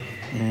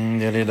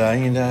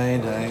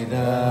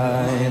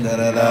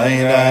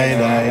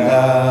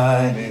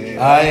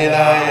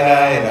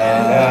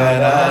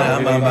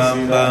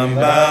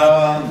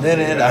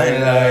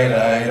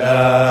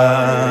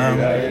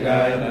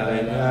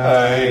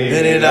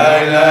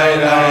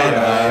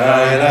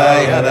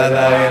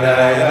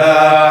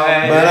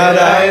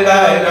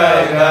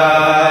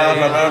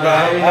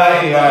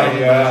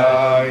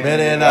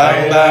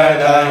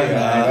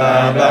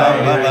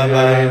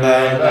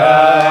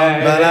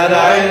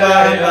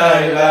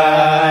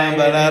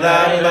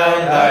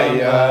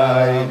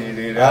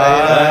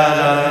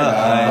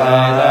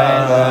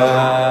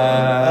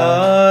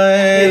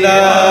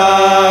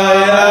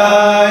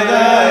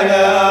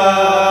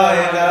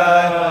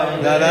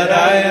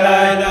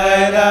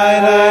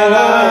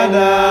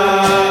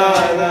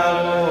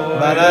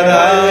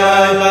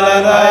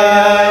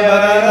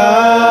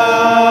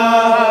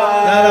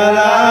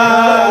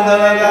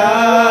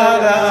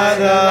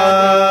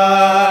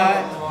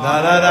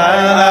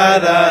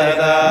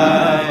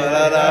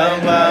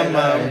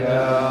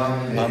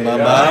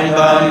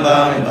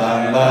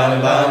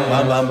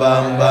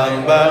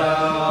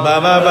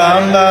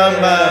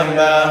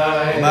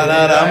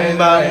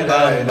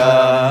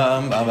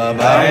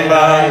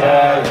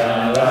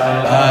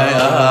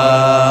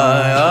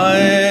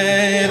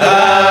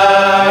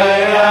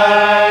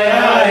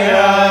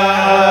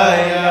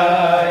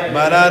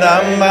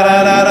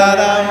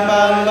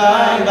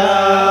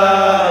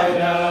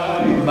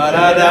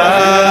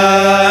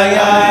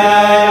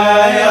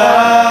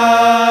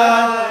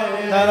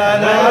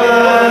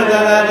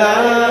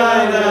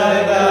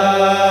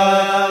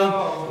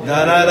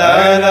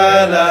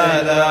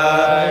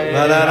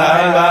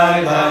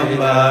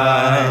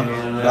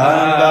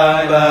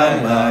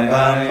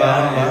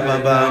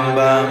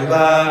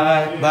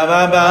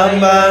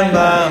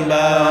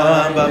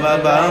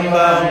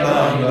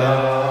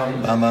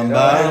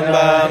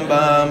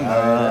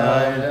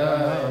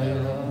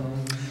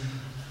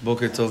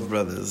Boker Tov,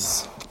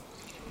 brothers.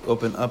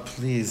 Open up,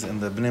 please, in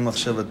the Bnei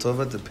Machshava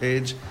Tova to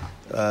page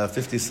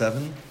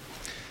 57.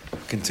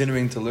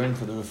 Continuing to learn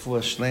for the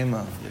Refuah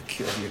Shlema,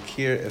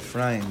 Yakir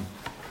Ephraim,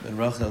 Ben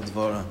Rachel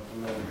Dvora.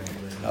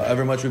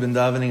 However much we've been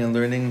davening and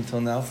learning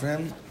until now for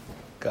him,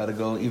 gotta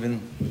go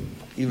even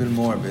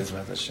more,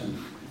 Bezrat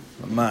Hashem.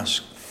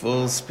 Mamash,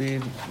 full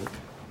speed,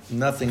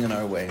 nothing in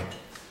our way.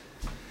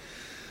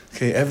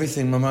 Okay,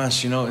 everything,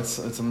 mamash,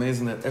 it's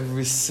amazing that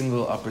every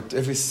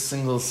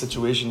single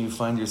situation you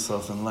find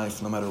yourself in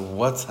life, no matter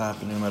what's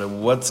happening, no matter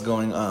what's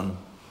going on,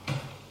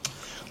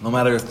 no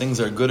matter if things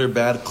are good or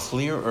bad,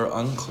 clear or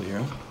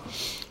unclear,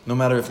 no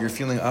matter if you're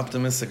feeling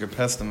optimistic or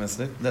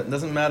pessimistic, that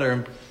doesn't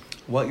matter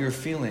what you're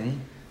feeling,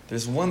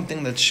 there's one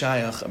thing that's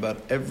shayach about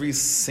every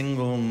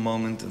single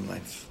moment in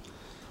life.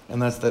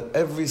 And that's that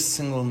every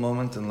single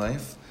moment in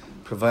life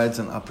provides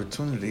an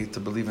opportunity to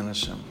believe in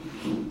Hashem.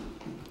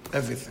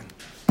 Everything.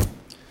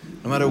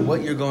 No matter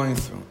what you're going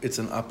through, it's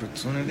an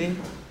opportunity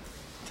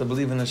to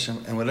believe in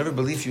Hashem. And whatever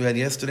belief you had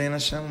yesterday in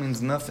Hashem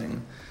means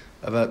nothing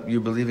about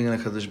you believing in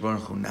HaKadosh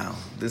Baruch Hu now,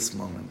 this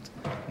moment,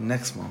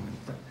 next moment.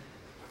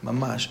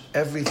 Mamash,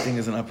 everything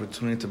is an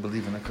opportunity to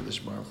believe in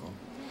HaKadosh Baruch Hu.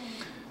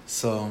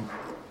 So,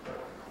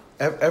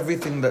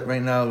 everything that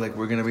right now, like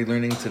we're going to be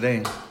learning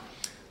today,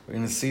 we're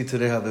going to see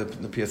today how the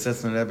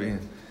PSS and Rebbe,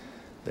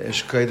 the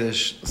Esh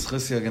Kodesh,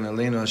 Schus Yagen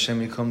Aleinu Hashem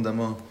Yikom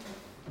Damo,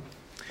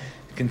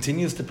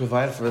 continues to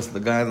provide for us the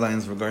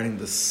guidelines regarding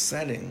the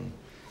setting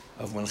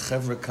of when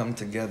Chevra come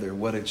together,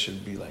 what it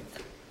should be like.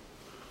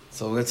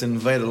 So let's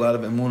invite a lot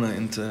of emunah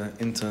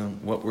into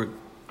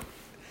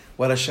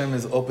what Hashem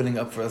is opening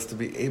up for us to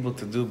be able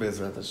to do,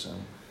 Be'ezrat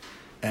Hashem,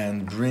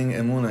 and bring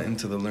emunah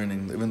into the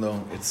learning, even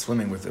though it's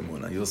swimming with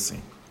emunah. You'll see.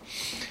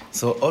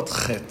 So Ot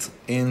Chet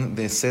in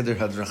the Seder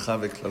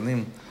Hadracha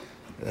V'Klalim,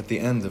 at the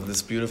end of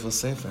this beautiful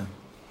sefer,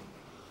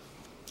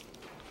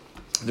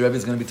 the Rebbe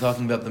is going to be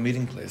talking about the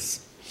meeting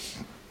place.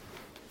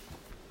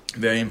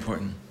 Very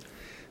important.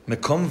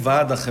 Mekom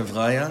va'ad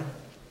ha'chevraya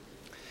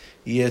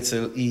yeh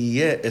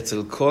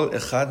etzel kol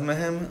echad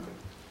mehem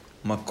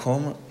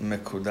makom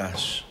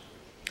mekudash.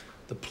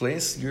 The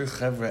place your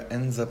chevra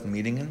ends up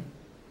meeting in,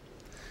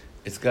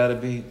 it's got to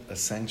be a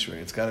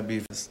sanctuary. It's got to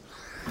be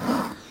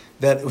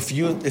that if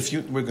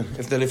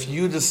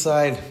you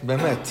decide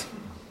bemet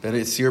that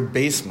it's your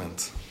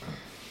basement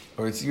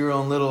or it's your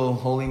own little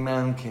holy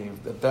man cave,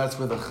 that's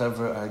where the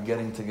chevra are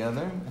getting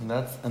together,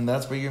 and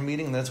that's where you're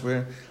meeting. That's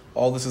where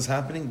all this is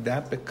happening.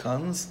 That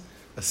becomes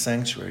a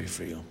sanctuary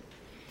for you.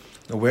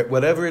 Now,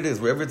 whatever it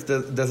is, wherever it's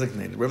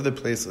designated, wherever the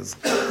place is,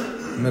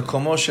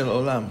 Mekomo shel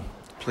olam,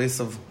 place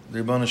of the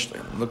Rebbeinu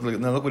Shlem.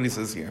 Look what he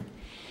says here.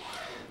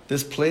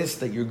 This place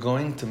that you're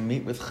going to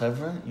meet with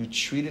chevra, you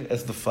treat it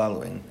as the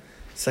following.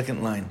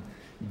 Second line,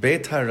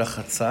 Beit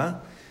harachatza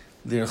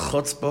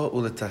lirchotz bo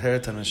uletaher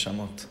et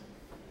hanashamot.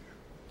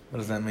 What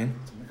does that mean?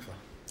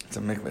 It's a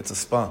mikveh. It's a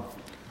spa.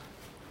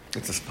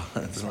 It's a spa.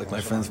 It's like my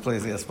friend's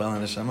place. Yeah, spa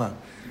and neshama.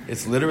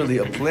 It's literally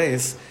a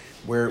place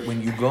where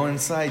when you go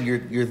inside,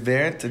 you're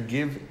there to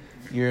give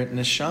your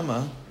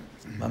neshama,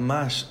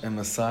 mamash, a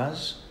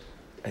massage,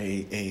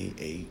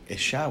 a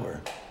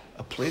shower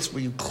a place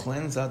where you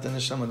cleanse out the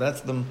neshama.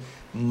 That's the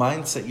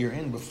mindset you're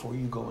in before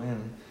you go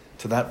in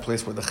to that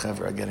place where the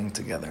chevra are getting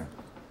together.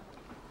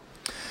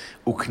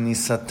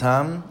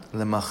 Uknisatam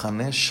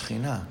lemachane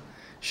shchina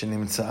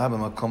shenimtza'a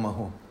b'makom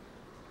hahu.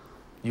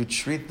 You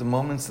treat the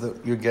moments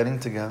that you're getting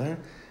together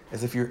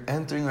as if you're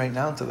entering right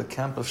now into the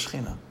camp of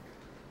Shechina.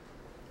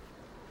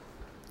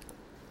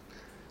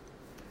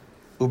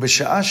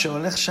 Ubesha'a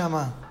she'olech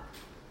shama.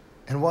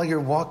 And while you're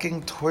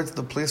walking towards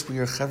the place where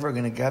your chevra are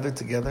going to gather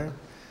together,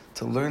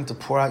 to learn to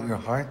pour out your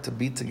heart, to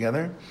be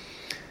together,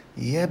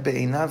 yeh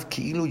be'einav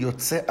ki'ilu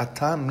yotze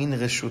ata min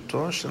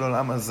reshuto shel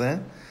olam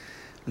hazeh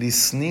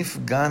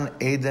lisnif gan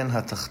Eden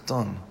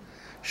hatachton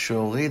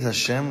she'orid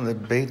Hashem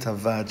lebeit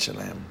havad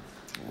shelahem.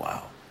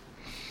 Wow.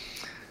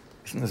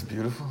 Isn't this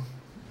beautiful?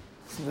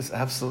 Isn't this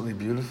absolutely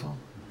beautiful?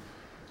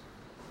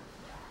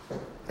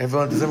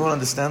 Does everyone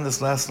understand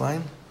this last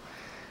line?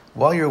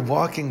 While you're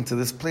walking to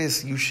this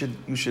place, you should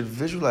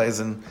visualize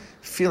and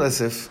feel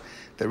as if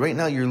that right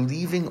now you're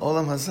leaving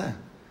Olam Hazeh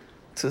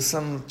to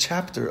some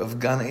chapter of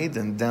Gan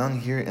Eden down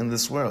here in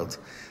this world.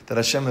 That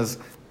Hashem has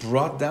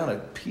brought down a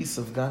piece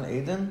of Gan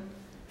Eden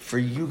for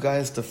you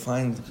guys to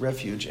find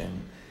refuge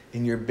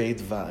in your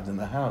Beit Vad, in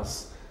the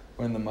house,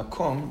 or in the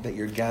Makom that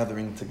you're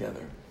gathering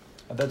together.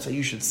 That's how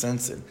you should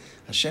sense it.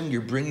 Hashem,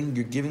 you're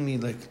giving me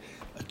like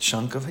a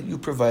chunk of it. You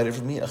provided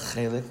for me a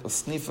chelik, a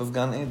sniff of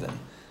Gan Eden.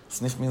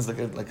 Sniff means like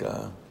sniff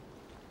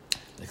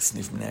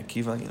Bnei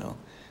Akiva,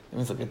 It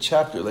means like a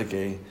chapter, like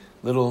a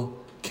little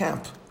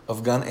camp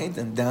of Gan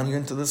Eden down here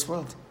into this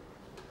world.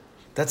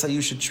 That's how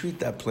you should treat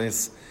that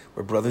place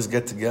where brothers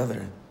get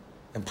together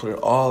and put it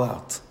all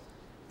out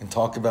and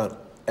talk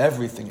about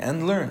everything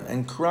and learn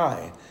and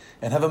cry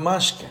and have a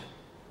mashke.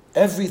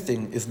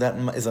 Everything is a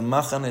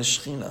machane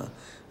shchina,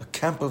 a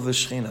camp of the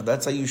shchina.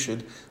 That's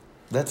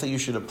how you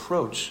should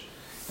approach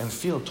and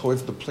feel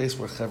towards the place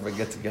where chevra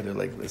get together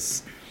like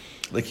this,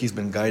 like he's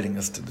been guiding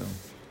us to do.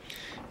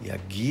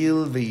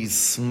 Yagil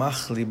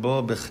ve'yismach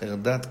libo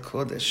becherdat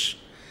kodesh.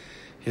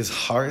 His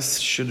heart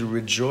should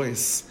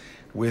rejoice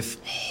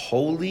with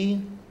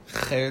holy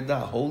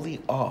cherda, holy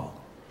awe.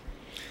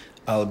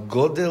 Al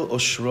godel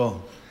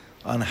oshro,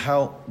 on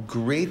how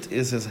great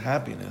is his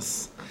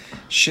happiness.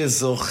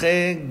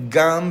 Shezoche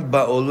gam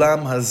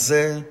ba'olam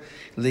hazeh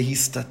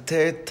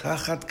lehistater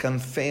tachat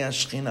kanfei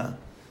hashchina.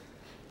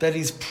 That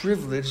he's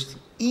privileged,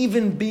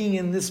 even being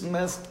in this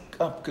messed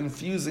up,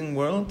 confusing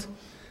world,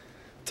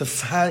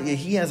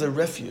 he has a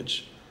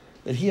refuge,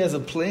 that he has a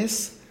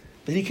place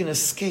that he can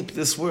escape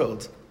this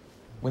world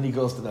when he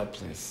goes to that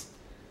place.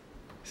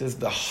 He says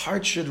the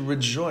heart should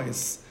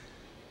rejoice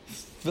a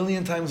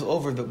million times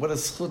over that what a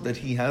zchut that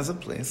he has a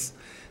place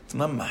to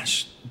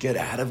mamash get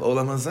out of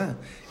Olam Hazeh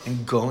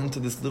and go into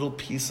this little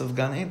piece of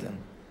Gan Eden.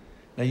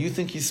 Now you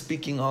think he's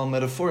speaking all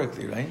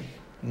metaphorically, right?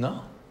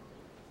 No.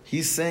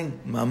 He's saying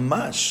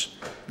mamash,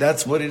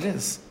 that's what it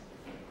is.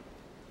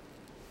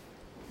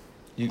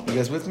 You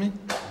guys with me?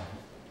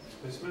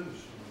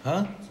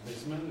 Huh?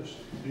 These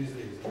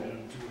days, I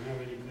don't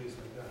have any place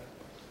like that.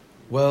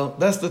 Well,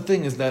 that's the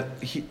thing, is that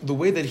the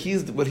way that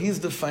what he's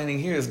defining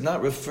here is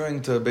not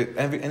referring to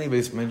any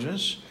base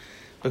midrash,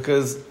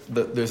 because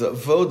there's a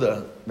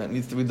voda that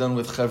needs to be done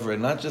with chevra,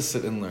 not just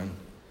sit and learn.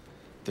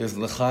 There's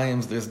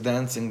lechaims, there's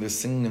dancing, there's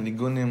singing and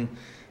nigunim,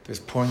 there's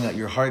pouring out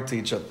your heart to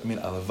each other. I mean,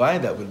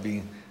 alavai, that would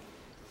be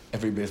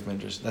every base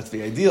midrash. That's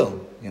the ideal,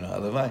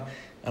 alavai.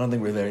 I don't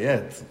think we're there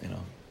yet,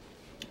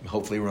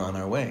 Hopefully we're on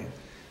our way.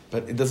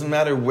 But it doesn't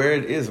matter where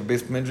it is, a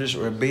base midrash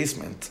or a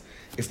basement.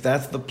 If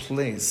that's the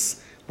place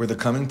where the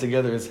coming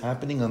together is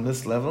happening on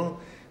this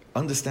level,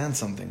 understand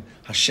something.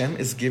 Hashem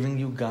is giving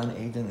you Gan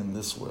Eden in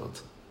this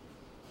world.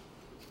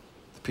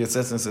 The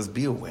PSS says,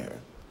 be aware.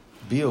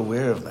 Be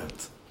aware of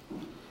that.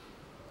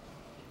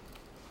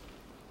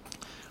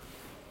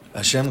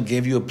 Hashem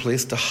gave you a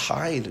place to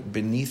hide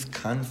beneath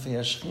kanfei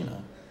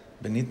hashchina,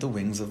 beneath the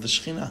wings of the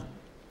Shechina.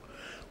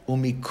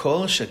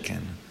 Umikol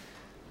sheken,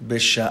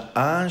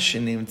 בשעה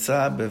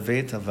שנמצא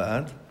בבית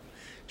הוועד,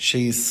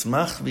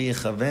 שישמח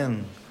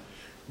ויכוון.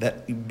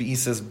 That he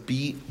says,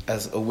 be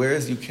as aware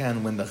as you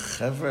can when the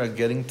chevra are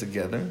getting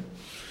together.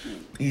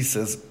 He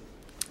says,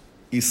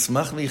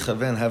 ישמח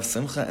ויכוון, have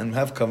simcha and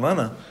have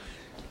kavana.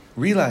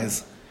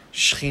 Realize,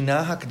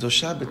 Shechina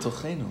hakdosha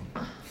betochenu.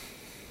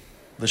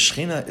 The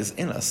Shechina is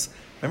in us.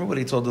 Remember what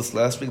he told us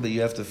last week, that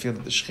you have to feel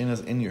that the Shechina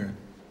is in your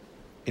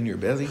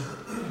belly.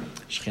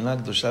 Shechina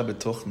Kedusha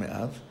betoch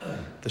me'av.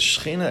 The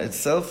Shechina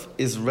itself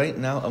is right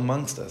now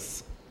amongst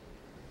us.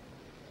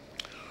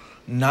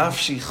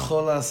 Nafshi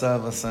chola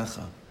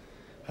sa'avasecha.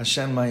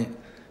 Hashem,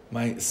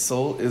 my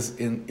soul is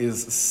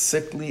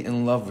sickly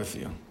in love with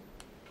you.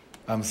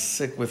 I'm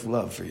sick with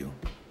love for you.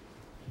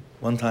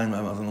 One time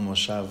I was in the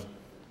Machshava,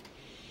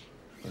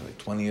 like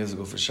 20 years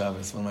ago for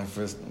Shabbos, one of my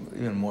first,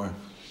 even more.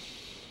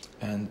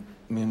 And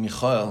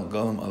Michael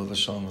Golem Al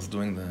Vashom was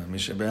doing the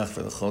Mishabeach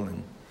for the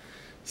Cholim.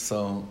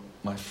 So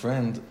my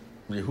friend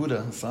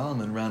Yehuda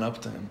Solomon ran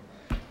up to him,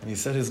 and he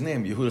said his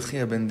name, Yehuda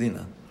Chia Ben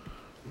Dina,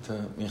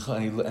 to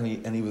Michael,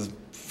 and he was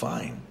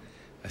fine.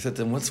 I said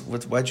to him,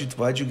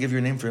 why'd you give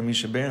your name for a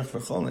Mishabeach for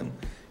Cholim?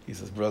 He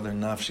says, brother,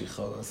 nafshi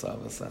cholas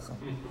avasecha.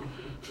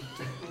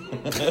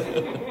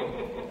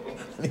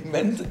 And he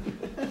meant it.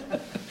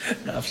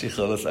 Nafshi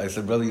cholas. I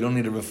said, brother, you don't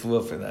need a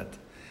refuah for that.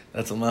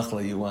 That's a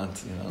machla you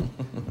want, you know.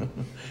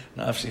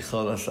 Nafshi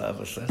cholas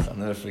avasecha. I'll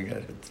never forget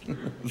it.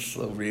 It's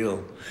so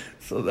real.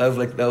 So that was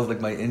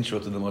like my intro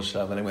to the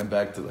Machshava. And I went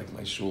back to like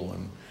my shul,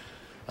 and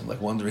I'm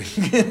like wondering,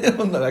 I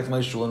went back to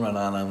my shul in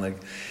Ranana. I'm like,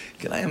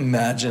 can I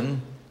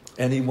imagine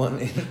anyone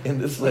in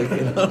this, like, you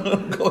know,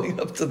 going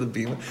up to the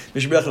bima,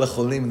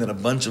 and then a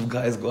bunch of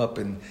guys go up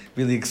and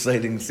really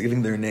exciting,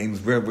 giving their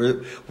names.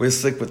 We're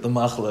sick with the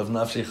machla of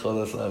nafshi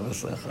cholas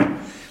avasecha.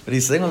 But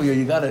he's saying over here,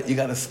 you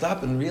gotta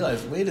stop and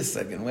realize, wait a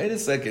second,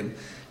 nafshi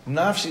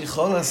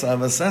cholas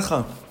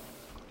avasecha.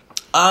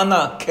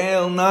 Ana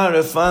kel na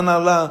refana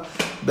la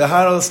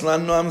beharos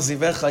lanoam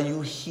zivecha.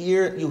 You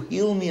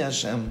heal me,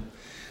 Hashem,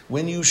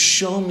 when you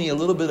show me a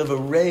little bit of a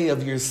ray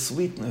of your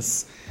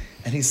sweetness.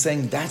 And he's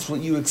saying that's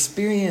what you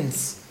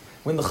experience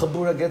when the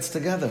Chabura gets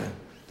together.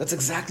 That's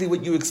exactly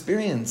what you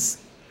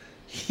experience.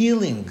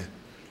 Healing.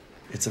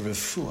 It's a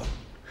refuah.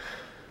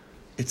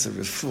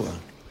 V'ye'orer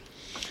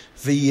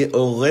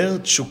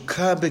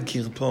tshuka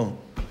bekirpo,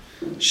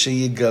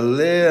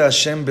 sheyigale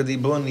Hashem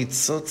b'libo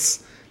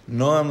nitzotz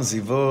noam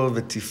zivo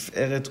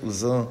v'tiferet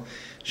uzo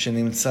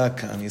shenimtza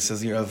kan. He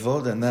says, you're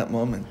avod in that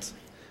moment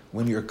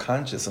when you're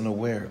conscious and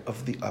aware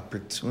of the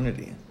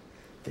opportunity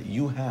that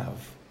you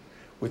have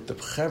with the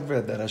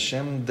chevra that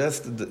Hashem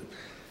destined, the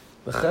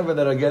chevra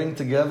that are getting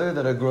together,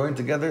 that are growing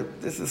together.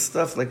 This is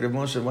stuff like Rav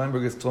Moshe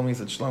Weinberg has told me. He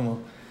said,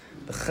 Shlomo,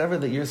 the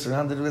chevra that you're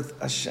surrounded with,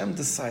 Hashem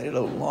decided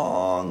a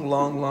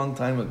long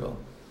time ago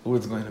who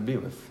it's going to be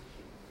with.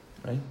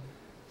 Right?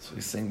 So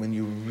he's saying when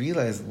you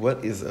realize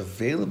what is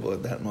available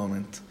at that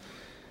moment,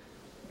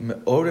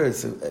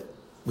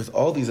 with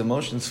all these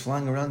emotions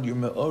flying around you,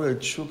 me'orer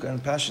tshuka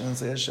and passion, and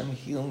say, Hashem,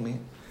 heal me.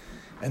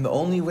 And the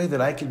only way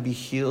that I could be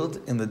healed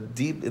in the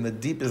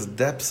deepest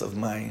depths of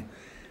my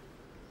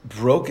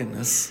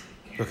brokenness,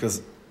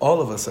 because all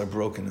of us are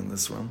broken in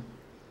this room.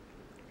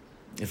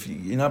 If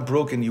you're not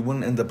broken, you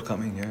wouldn't end up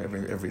coming here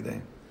every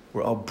day.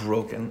 We're all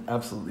broken,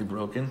 absolutely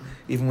broken.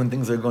 Even when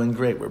things are going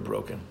great, we're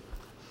broken.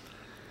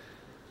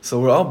 So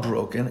we're all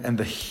broken, and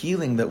the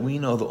healing that we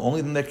know, the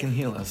only thing that can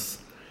heal us,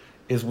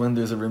 is when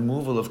there's a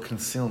removal of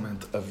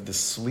concealment of the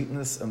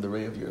sweetness and the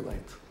ray of your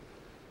light.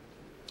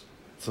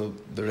 So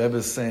the Rebbe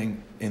is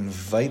saying,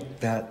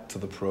 invite that to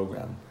the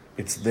program.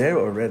 It's there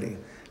already.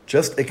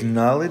 Just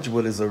acknowledge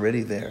what is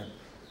already there.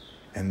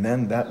 And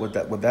then what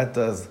that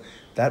does,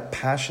 that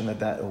passion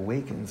that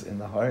awakens in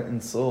the heart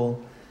and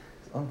soul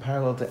is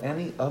unparalleled to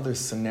any other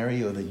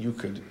scenario that you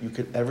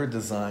could ever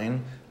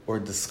design or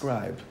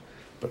describe.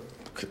 But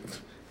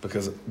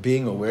because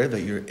being aware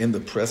that you're in the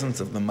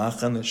presence of the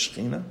Machan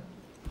Shechina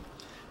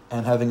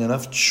and having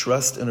enough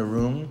trust in a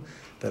room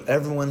that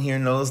everyone here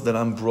knows that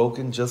I'm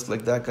broken, just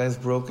like that guy's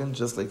broken,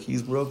 just like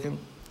he's broken.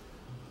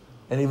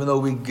 And even though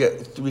we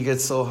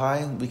get so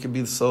high, we could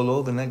be so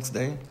low the next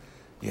day.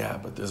 Yeah,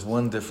 but there's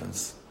one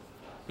difference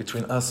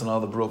between us and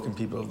all the broken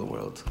people of the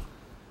world.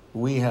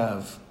 We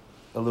have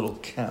a little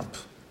camp,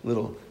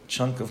 little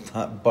chunk of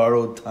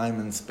borrowed time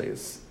and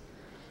space.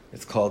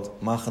 It's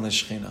called Machan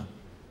Shechina,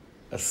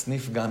 a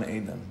snif Gan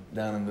Eden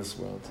down in this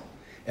world.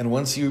 And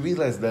once you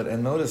realize that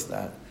and notice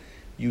that,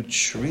 you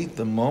treat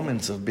the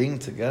moments of being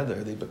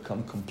together, they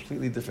become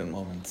completely different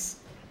moments.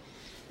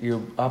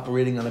 You're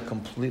operating on a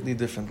completely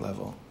different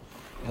level.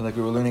 And like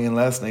we were learning in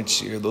last night's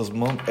shir,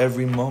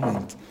 every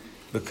moment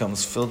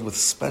becomes filled with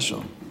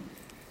special.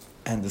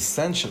 And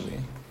essentially,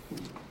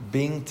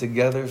 being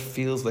together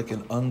feels like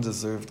an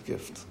undeserved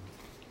gift.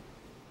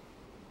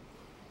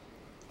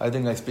 I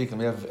think I speak on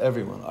behalf of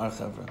everyone, our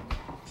chavra.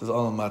 This is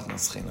all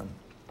matnas chinam.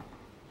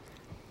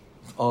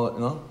 It's all,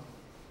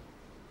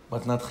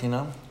 matnat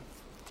chinam.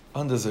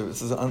 Undeserved.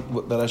 This is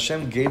that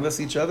Hashem gave us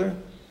each other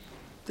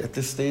at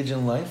this stage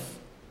in life,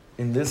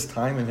 in this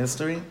time in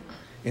history,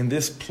 in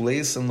this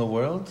place in the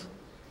world.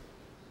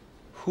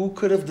 Who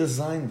could have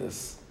designed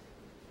this?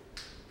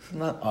 It's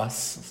not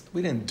us.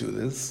 We didn't do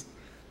this.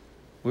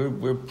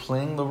 We're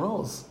playing the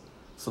roles.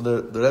 So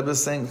the Rebbe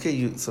is saying,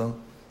 okay, so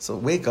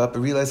wake up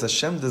and realize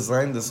Hashem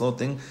designed this whole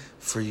thing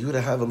for you to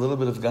have a little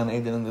bit of Gan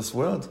Eden in this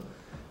world.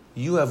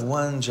 You have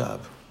one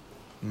job.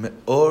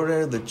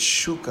 Me'orer the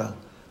tshuka.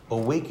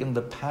 Awaken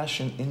the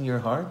passion in your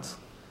heart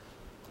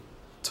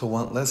to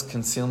want less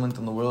concealment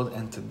in the world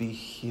and to be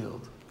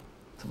healed.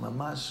 To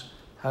mamash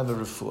have a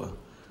refuah.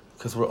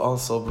 Because we're all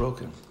so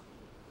broken.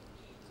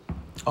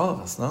 All of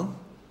us, no?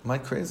 Am I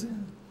crazy?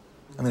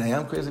 I mean, I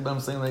am crazy, but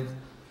I'm saying like,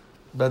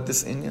 about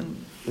this Inyan,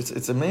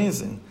 it's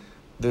amazing.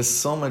 There's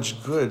so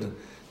much good.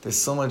 There's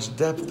so much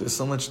depth. There's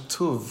so much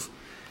tuv.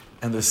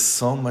 And there's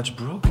so much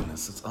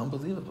brokenness. It's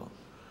unbelievable.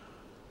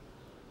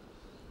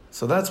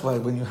 So that's why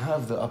when you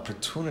have the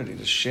opportunity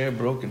to share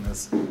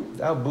brokenness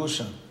without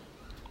busha,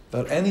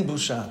 without any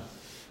busha,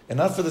 and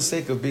not for the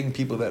sake of being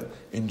people that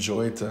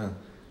enjoy to,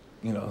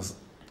 it's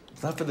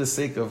not for the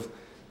sake of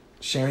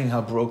sharing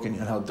how broken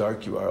and how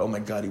dark you are. Oh my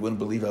God, you wouldn't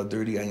believe how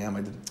dirty I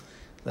am.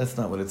 That's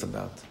not what it's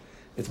about.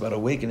 It's about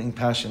awakening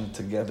passion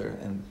together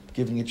and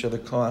giving each other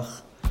koach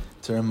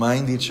to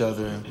remind each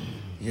other,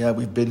 yeah,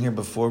 we've been here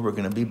before, we're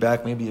going to be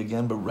back maybe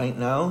again, but right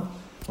now,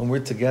 when we're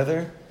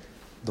together,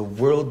 the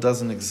world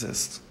doesn't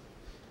exist.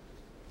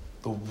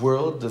 The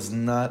world does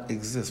not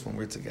exist when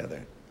we're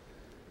together.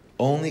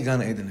 Only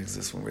Gan Eden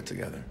exists when we're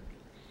together.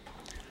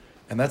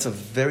 And that's a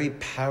very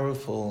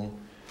powerful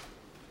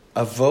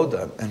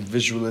avoda and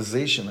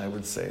visualization, I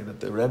would say, that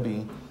the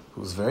Rebbe,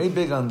 who's very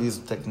big on these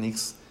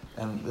techniques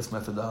and this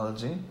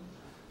methodology,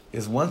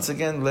 is once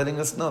again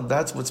letting us know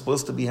that's what's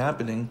supposed to be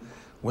happening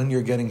when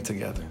you're getting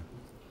together.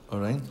 All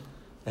right?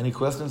 Any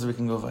questions? We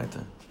can go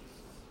weiter.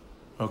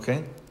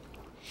 Okay?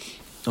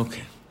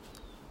 Okay.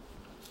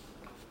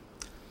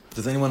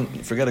 Does anyone,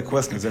 forget a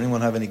question, does anyone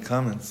have any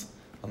comments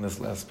on this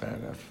last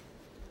paragraph?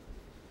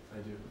 I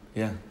do.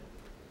 Yeah.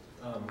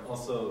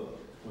 Also,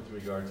 with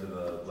regard to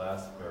the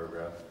last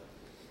paragraph,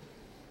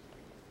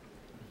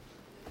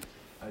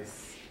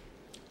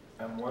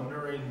 I'm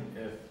wondering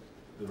if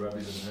the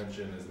Rebbe's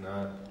intention is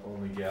not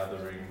only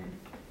gathering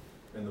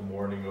in the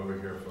morning over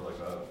here for like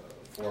a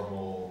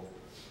formal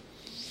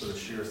sort of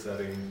shir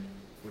setting,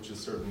 which is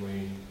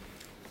certainly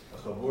a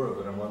chavura,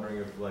 but I'm wondering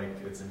if like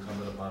it's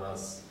incumbent upon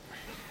us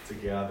to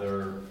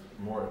gather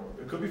more.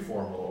 It could be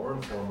formal or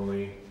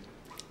informally.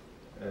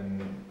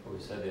 And we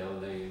said the other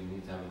day, you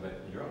need to have a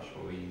bit drush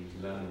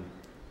where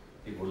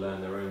people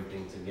learn their own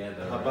thing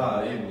together.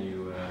 Habad, and then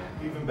you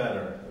even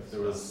better if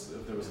there was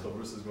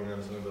chavrusas going on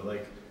or something. But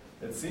like,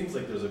 it seems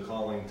like there's a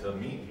calling to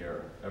meet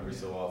here every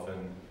so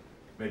often,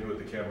 maybe with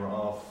the camera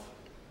off.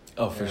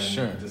 Oh, for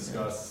sure.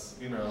 Discuss,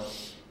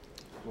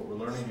 what we're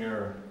learning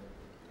here,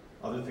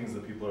 other things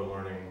that people are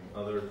learning,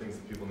 other things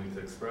that people need to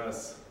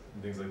express,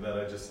 and things like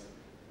that.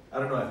 I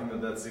don't know. I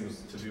think that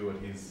seems to be what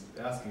he's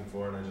asking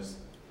for, and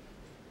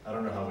I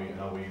don't know how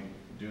we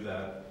do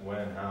that,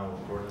 when, how,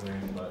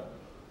 coordinate, but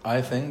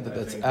I think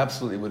that's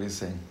absolutely what he's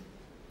saying.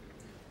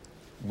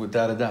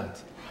 Without a doubt.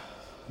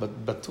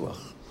 But batuach.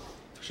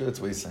 For sure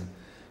that's what he's saying.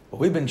 What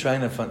we've been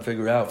trying to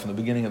figure out from the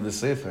beginning of the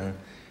Sefer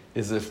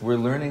is if we're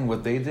learning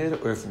what they did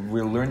or if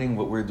we're learning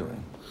what we're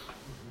doing.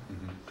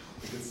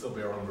 It could still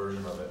be our own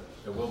version of it.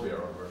 It will be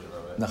our own version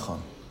of it.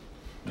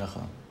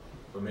 Nachon.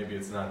 But maybe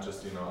it's not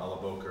just,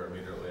 ala boker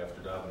immediately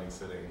after davening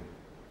sitting.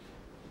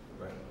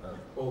 Right.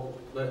 Well,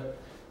 let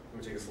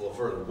me take this a little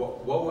further.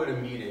 What would a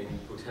meeting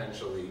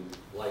potentially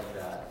like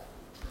that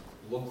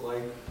look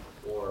like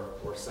or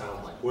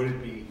sound like? Would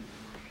it be,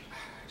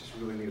 I just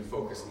really need to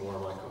focus more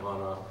on my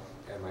kavana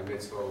and my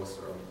mitzvos,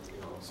 or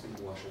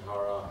speaking lashon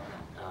hara.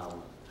 I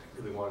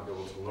really want to be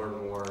able to learn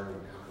more, and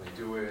how can I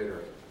do it,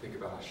 or think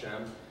about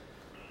Hashem.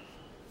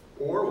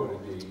 Or would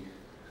it be,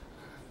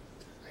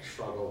 I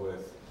struggle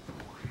with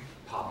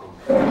popping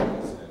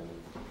pills and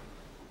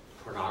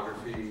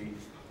pornography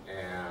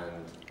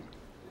and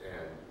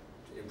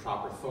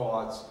improper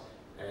thoughts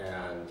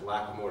and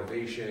lack of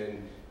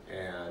motivation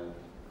and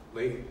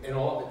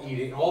all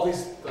eating, all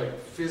these like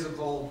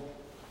physical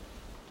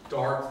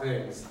dark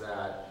things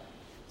that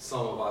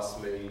some of us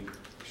may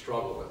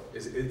struggle with.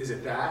 Is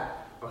it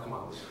that? Oh, come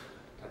on,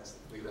 let's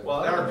leave that.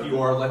 Well, therapy,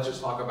 or let's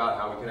just talk about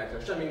how we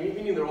connect. I mean,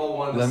 meaning they're all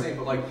one and the same,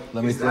 but like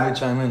let me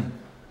chime in.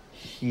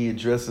 He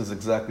addresses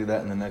exactly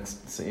that in the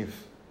next seif.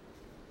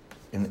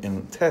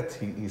 In Tet,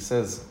 he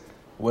says,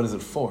 what is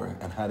it for?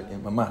 And how to,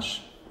 in Mamash,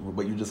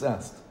 what you just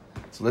asked.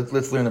 So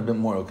let's learn a bit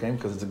more, okay?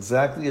 Because it's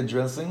exactly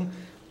addressing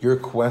your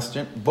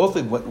question, both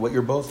of what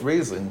you're both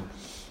raising.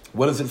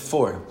 What is it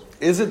for?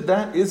 Is it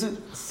that? Is it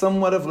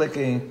somewhat of like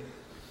a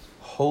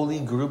holy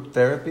group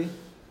therapy?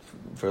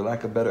 For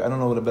lack of better, I don't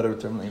know what a better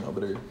term,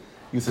 better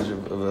usage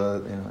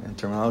of in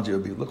terminology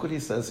would be. Look what he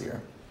says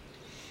here.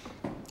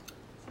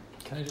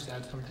 Can I just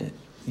add something?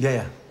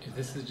 Yeah. If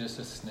this is just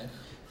a sniff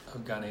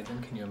of Gan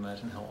Eden, can you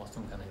imagine how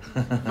awesome Gan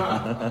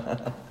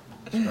Eden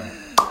is?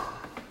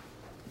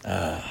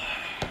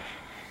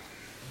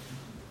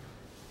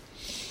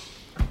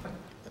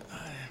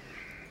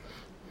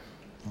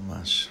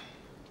 Mamash.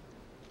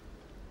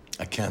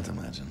 I can't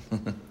imagine.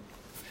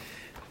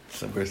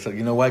 So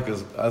you know why?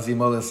 Because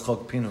Azimol es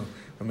chok pinu.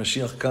 When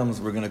Mashiach comes,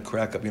 we're going to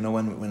crack up. You know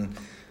when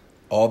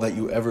all that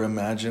you ever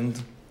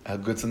imagined, how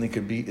good something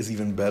could be, is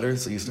even better,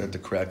 so you start to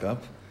crack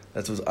up?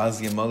 That's what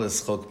Azimol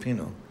es chok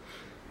pinu.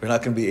 We're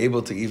not going to be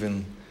able to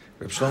even...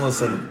 Reb Shlomo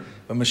said,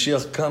 when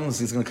Mashiach comes,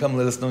 he's going to come and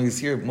let us know he's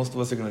here. Most of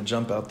us are going to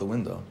jump out the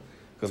window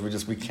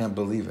because we can't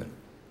believe it.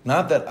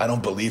 Not that I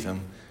don't believe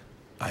him.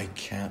 I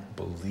can't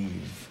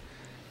believe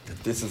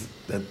that this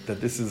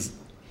is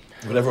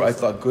whatever I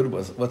thought good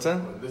was. What's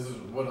that? This is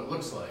what it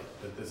looks like.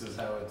 That this is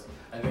how it's...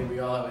 I think we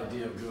all have an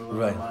idea of Gula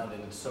Right. in our mind,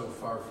 and it's so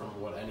far from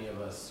what any of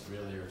us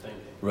really are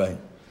thinking. Right.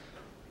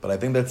 But I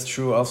think that's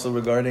true also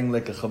regarding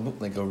like a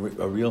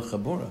real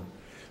chabura.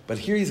 But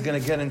here he's going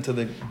to get into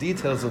the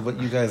details of what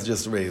you guys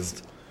just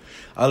raised.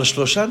 Al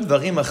shlosha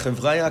dvarim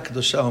ha'chevraya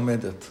kedosha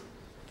omedet.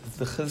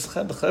 The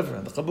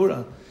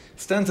chabura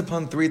stands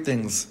upon three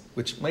things,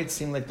 which might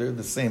seem like they're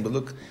the same, but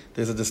look,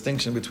 there's a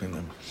distinction between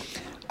them.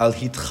 Al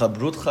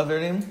hitchabrut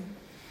chaverim.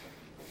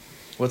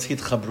 What's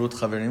hitchabrut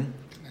chaverim?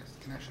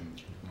 Connection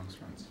amongst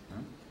friends.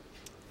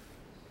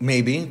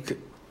 maybe,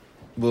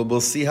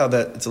 we'll see how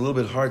that, it's a little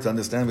bit hard to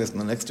understand based on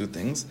the next two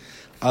things.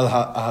 Al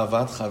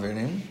ha'avat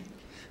chaverim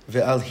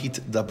ve'al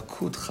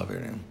hitdabkut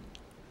chaverim.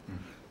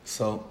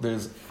 So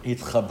there's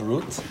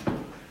hitchabrut,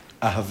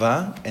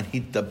 ahava, and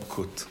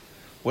hitdabkut.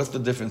 What's the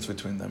difference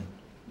between them?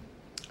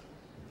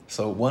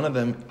 So one of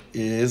them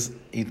is,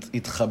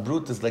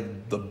 itchabrut is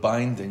like the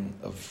binding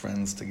of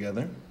friends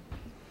together,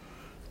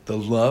 the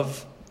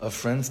love of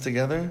friends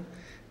together,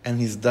 and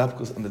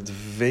hitdabkus and the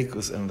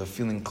dveikus and the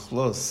feeling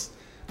close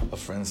of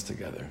friends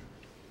together.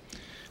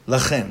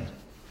 Lachen,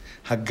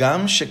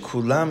 hagam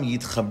shekulam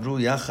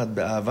yitchabru yachad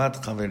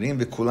be'ahavat chaverim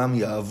ve'kulam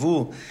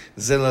ya'avu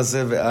ze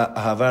lazeh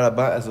ve'ahava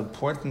rabba, as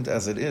important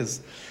as it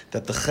is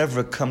that the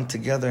chevra come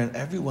together and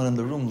everyone in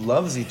the room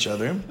loves each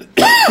other,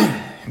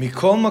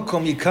 mikol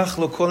makom yikach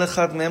lo kol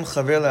echad mehem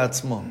chaver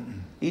la'atzmo.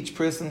 Each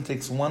person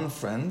takes one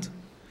friend,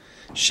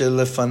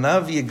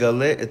 shelefanav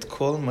yigale et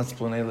kol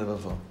matzponei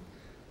levavo.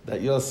 That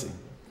Yossi,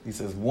 he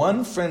says,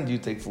 one friend you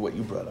take for what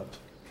you brought up.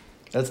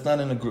 That's not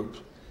in a group.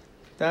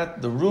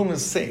 That the room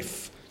is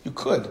safe. You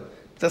could.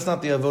 That's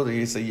not the avodah.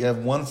 You say you have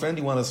one friend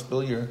you want to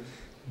spill your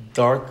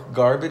dark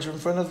garbage in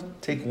front of.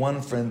 Take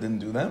one friend and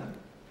do that.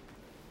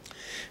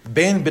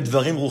 Bein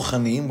b'dvarim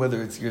ruchaniim,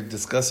 whether it's you're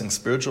discussing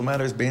spiritual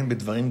matters, bein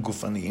b'dvarim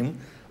gufaniim,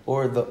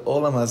 or the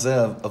olam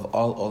hazeh of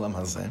all olam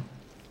hazeh.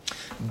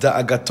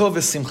 Da'agato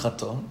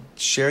v'simchato,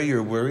 share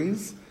your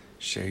worries,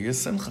 share your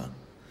simcha.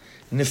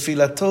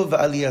 Nefilato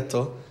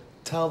v'aliyato,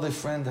 tell the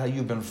friend how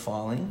you've been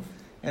falling,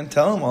 and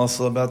tell him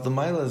also about the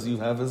milas you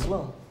have as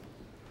well.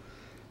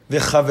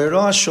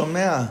 V'chavero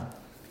hashomea,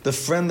 the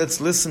friend that's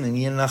listening,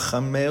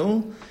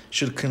 yenachameu,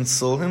 should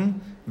console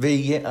him,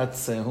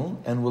 ve'ye'atzehu,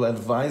 and will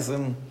advise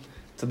him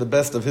to the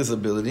best of his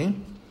ability.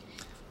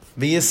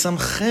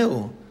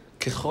 V'yesamcheu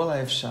kechol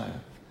ha'efshar,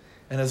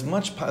 and as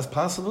much as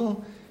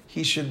possible,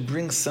 he should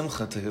bring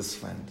simcha to his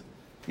friend.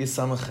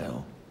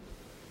 Yesamcheu.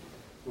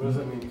 What does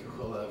that mean,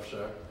 kechol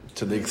ha'efshar?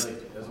 To the like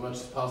as much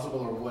as possible,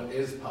 or what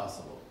is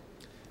possible?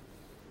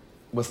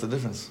 What's the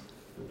difference?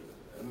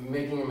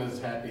 Making him as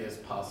happy as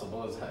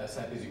possible, as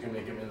happy as you can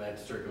make him in that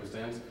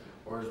circumstance,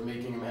 or is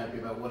making him happy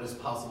about what is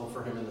possible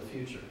for him in the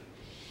future?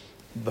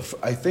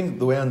 I think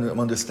the way I'm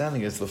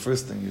understanding it is the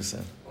first thing you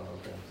said. Well,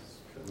 okay.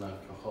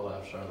 Not kechol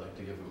ha'efshar, like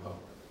to give him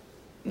hope.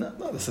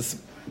 No, this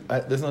is,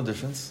 there's no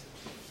difference.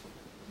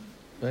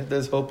 Right?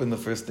 There's hope in the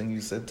first thing you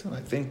said too.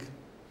 I think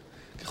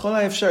kechol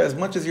ha'efshar, as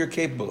much as you're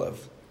capable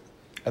of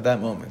at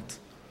that moment.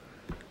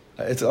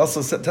 It's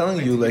also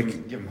telling you,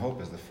 like, give him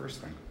hope is the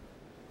first thing.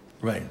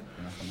 Right.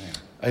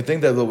 I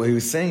think that what he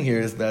was saying here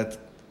is that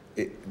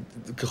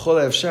kechol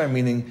ha'efshar,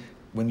 meaning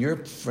when your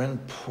friend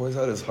pours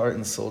out his heart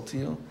and soul to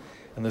you,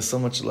 and there's so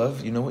much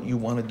love, you know what you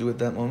want to do at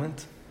that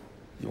moment?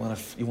 You want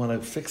to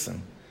fix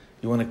him.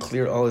 You want to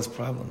clear all his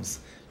problems.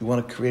 You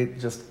want to create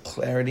just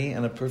clarity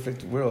and a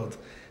perfect world,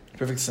 a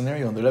perfect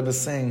scenario. And the Rebbe is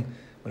saying,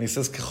 when he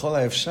says kechol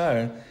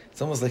ha'efshar,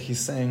 it's almost like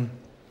he's saying,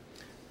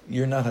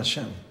 you're not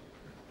Hashem.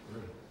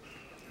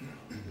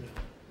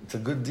 It's a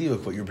good deal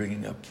with what you're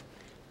bringing up.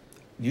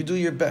 You do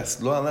your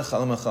best. Lo alech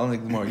al machal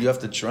nigmor. You have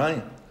to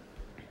try,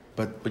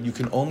 but you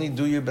can only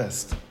do your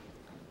best.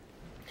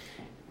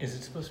 Is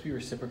it supposed to be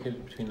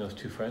reciprocated between those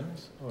two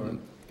friends? Or?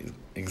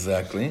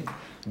 Exactly.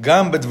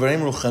 Gam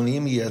b'dvarim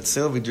ruchaniim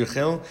yiyatzel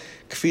v'yidrichel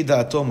kfi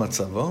da'ato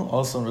matzavo.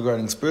 Also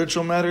regarding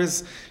spiritual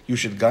matters, you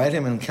should guide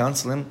him and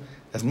counsel him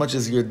as much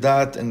as your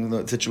da'at and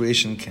the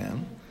situation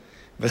can.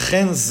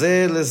 V'chen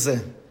zeh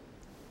lezeh,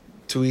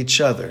 to each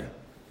other.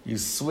 You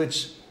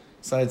switch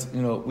sides.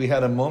 You know, we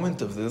had a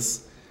moment of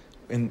this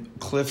in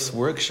Cliff's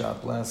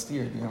workshop last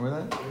year. Do you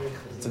remember that?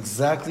 It's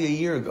exactly a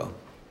year ago.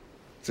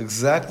 It's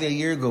exactly a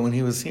year ago when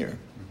he was here.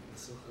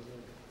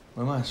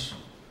 Mamash.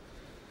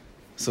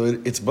 So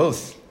it's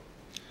both.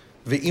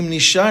 ואם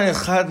נשאר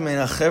אחד מן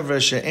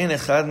החבר'ה שאין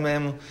אחד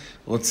מהם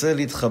רוצה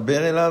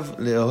להתחבר אליו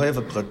לאוהב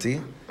הפרטי,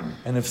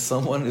 and if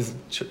someone is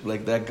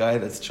like that guy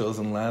that's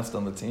chosen last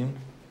on the team,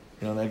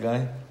 you know that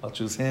guy? I'll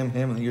choose him,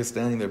 and you're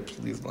standing there,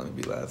 please let me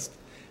be last.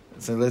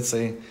 So let's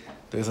say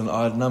there's an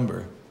odd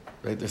number,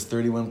 right? There's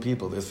 31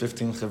 people, there's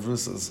 15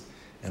 chevrusas,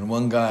 and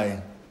one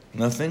guy,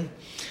 nothing.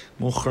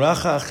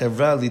 מוכרחה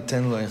החברה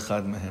ליתן לו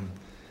אחד מהם.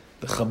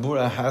 The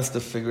chabura has to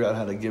figure out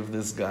how to give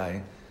this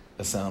guy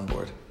a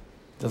soundboard.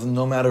 Doesn't,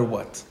 no matter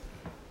what.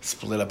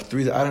 Split up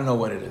 3, I don't know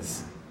what it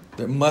is.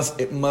 It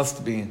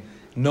must be,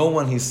 no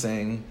one, he's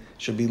saying,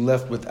 should be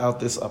left without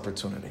this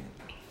opportunity.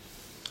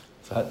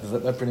 So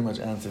that pretty much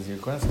answers your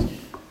question,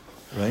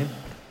 right?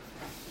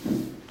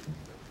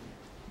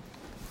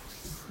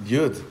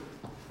 Yud.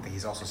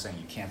 He's also saying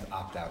you can't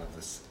opt out of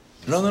this.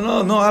 No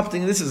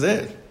opting, this is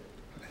it.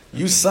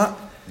 You sign.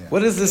 Yeah.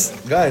 What is this,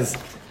 guys?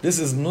 This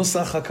is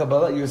Nusach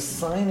HaKabbalah. You're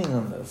signing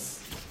on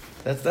this.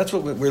 That's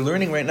what we're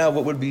learning right now.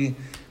 What would be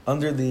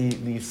under the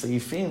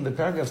seifim, the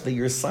paragraphs that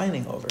you're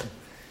signing over,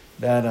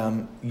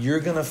 that you're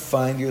going to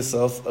find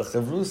yourself a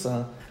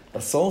chavrusa,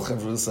 a soul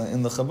chavrusa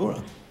in the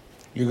chabura.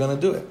 You're going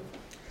to do it.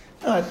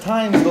 Now, at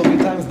times there'll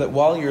be times that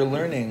while you're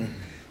learning,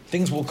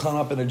 things will come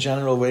up in a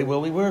general way.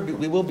 Well, we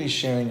will be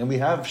sharing, and we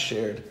have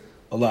shared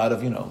a lot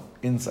of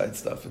inside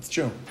stuff. It's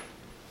true.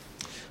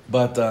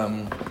 But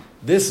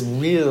this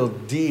real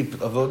deep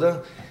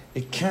avoda,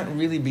 it can't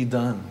really be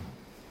done.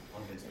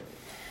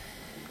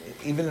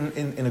 Even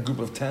in a group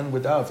of 10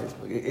 without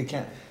Facebook, it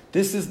can't.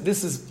 This is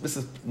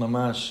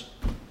mamash,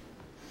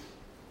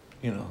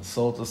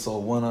 soul to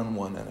soul,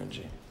 one-on-one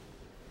energy.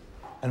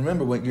 And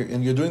remember, when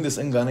you're doing this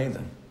in Gan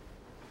Eden,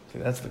 see,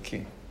 that's the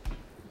key.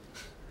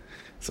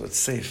 So it's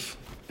safe.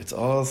 It's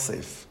all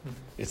safe.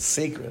 It's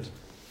sacred.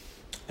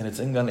 And it's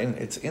in Gan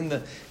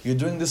Eden. You're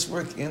doing this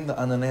work in the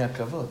Ananei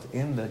HaKavod,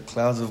 in the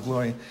clouds of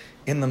glory,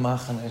 in the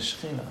Machaneh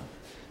Shechina.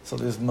 So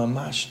there's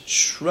mamash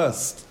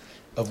trust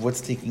of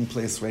what's taking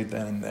place right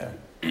then and there.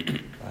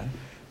 Right?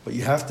 But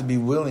you have to be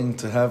willing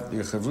to have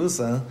your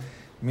chavrusa,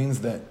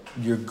 means that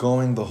you're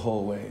going the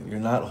whole way. You're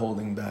not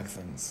holding back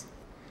things.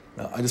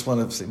 Now, I just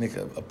want to make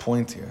a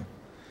point here.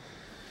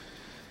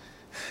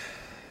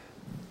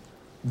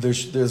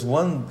 There's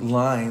one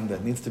line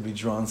that needs to be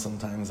drawn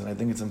sometimes, and I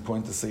think it's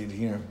important to say it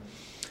here,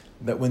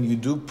 that when you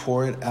do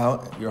pour it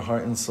out, your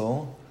heart and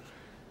soul,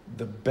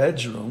 the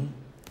bedroom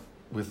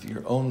with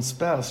your own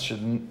spouse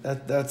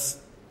that's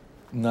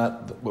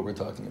not what we're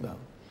talking about.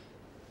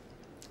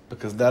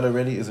 Because that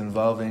already is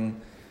involving,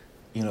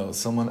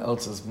 someone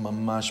else's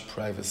mamash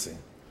privacy.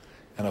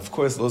 And of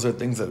course, those are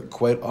things that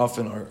quite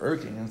often are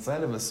irking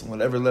inside of us,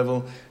 whatever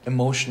level,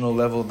 emotional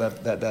level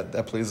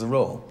that plays a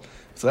role.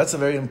 So that's a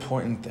very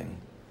important thing.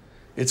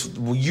 It's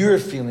your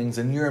feelings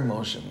and your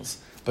emotions,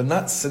 but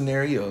not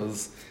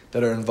scenarios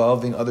that are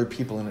involving other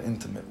people in an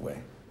intimate way.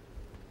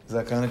 Is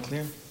that kind of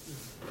clear?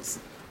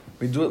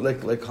 We do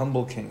it like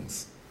humble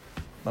kings.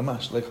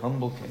 Mamash, like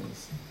humble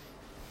kings.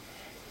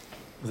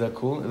 Is that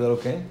cool? Is that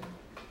okay?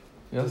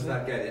 Does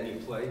that get any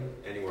play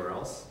anywhere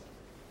else?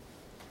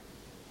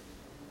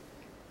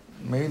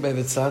 Maybe by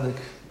the tzaddik.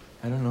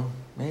 I don't know.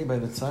 Maybe by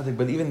the tzaddik.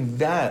 But even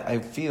that, I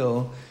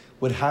feel,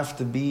 would have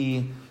to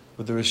be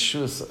with the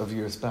reshus of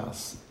your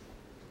spouse.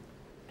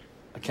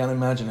 I can't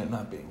imagine it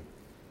not being.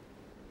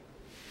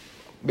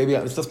 Maybe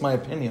it's just my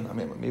opinion. I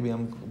mean, maybe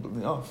I'm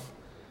completely off.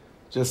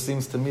 Just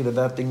seems to me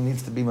that thing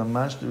needs to be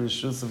mamash the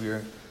reshus of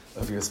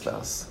your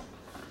spouse.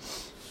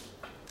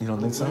 You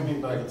don't think so? What do you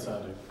mean by the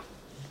tzaddik?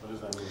 What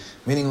does that mean?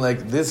 Meaning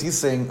like this, he's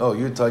saying,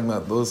 you're talking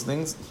about those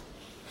things?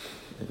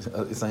 It's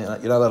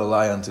not, you're not allowed to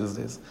lie on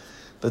Tuesdays.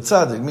 The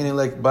tzaddik, meaning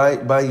like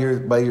by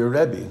your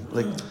Rebbe.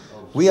 Like,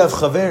 we have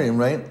chaverim,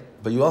 right?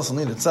 But you also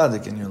need a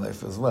tzaddik in your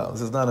life as well.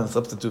 This is not a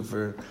substitute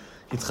for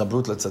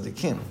hitchabrut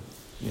letzaddikim.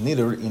 You need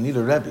a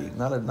Rebbe,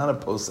 not a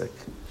posek.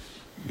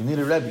 You need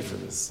a Rebbe for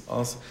this.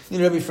 Also, you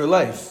need a Rebbe for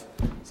life.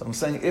 So I'm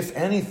saying, if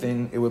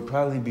anything, it would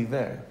probably be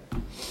there.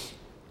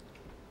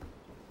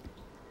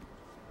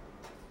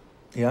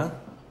 Yeah?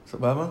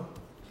 Sababa?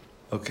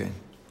 Okay.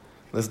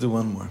 Let's do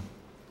one more.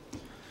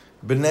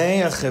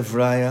 Bnei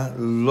החבריה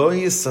לא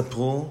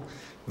יספרו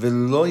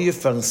ולא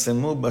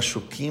יפרסמו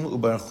בשוקים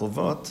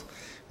וברחובות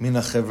מן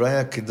החבריה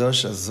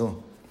הקדוש הזו,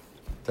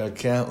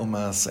 דרכיה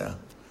ומעשיה.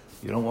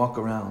 You don't walk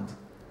around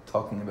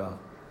talking about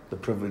the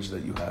privilege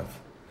that you have.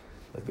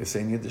 Like they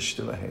say in Yiddish,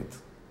 stillheit,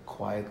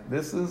 quiet.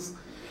 This is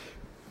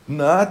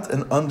not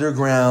an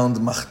underground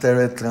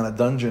machteret kind of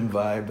dungeon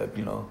vibe that,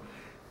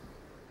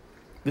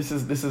 This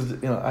is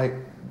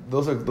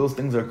those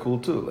things are cool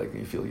too. Like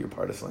you feel you're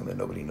part of something that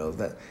nobody knows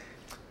that.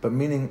 But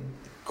meaning,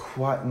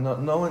 quiet.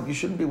 No one. You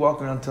shouldn't be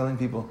walking around telling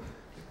people,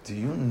 "Do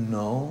you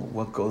know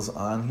what goes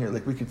on here?"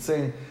 Like we could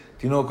say,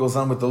 "Do you know what goes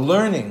on with the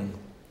learning?"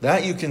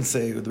 That you can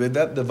say with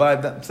that the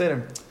vibe that say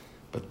them.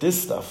 But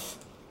this stuff,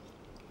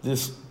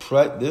 this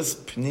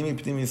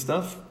pnimi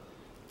stuff,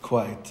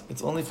 quiet.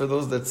 It's only for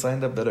those that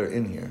signed up that are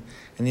in here.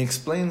 And he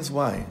explains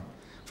why.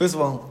 First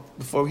of all,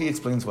 before he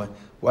explains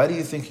why do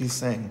you think he's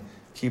saying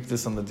keep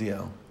this on the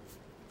DL?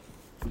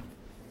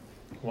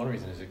 One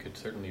reason is it could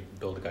certainly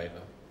build a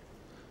gaiva.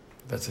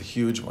 That's a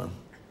huge one.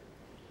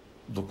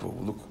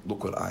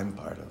 Look what I'm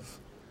part of.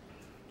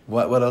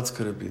 What else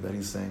could it be that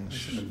he's saying?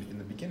 In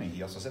the beginning,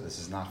 he also said this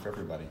is not for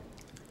everybody.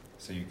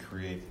 So you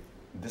create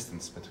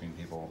distance between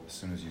people as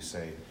soon as you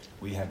say,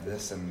 we have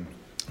this and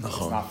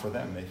it's not for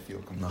them. They feel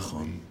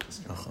completely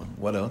disconnected.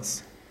 What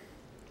else?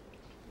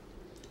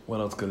 What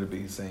else could it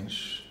be? He's saying,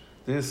 shh,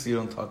 this you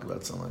don't talk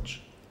about so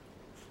much.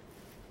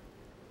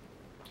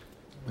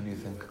 What do you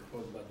think?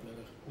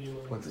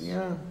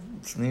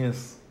 It's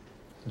news.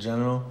 In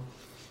general.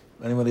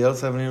 Anybody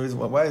else have any reason?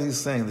 Why is he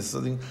saying this?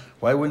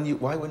 Why wouldn't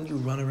you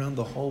run around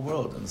the whole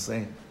world and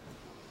say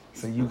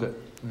you got?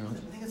 I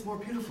think it's more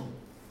beautiful.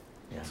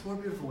 Yeah. It's more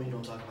beautiful when you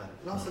don't talk about it.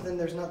 And also, then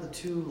there's not the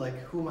two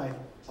who am I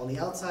on the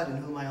outside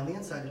and who am I on the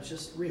inside. It's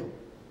just real,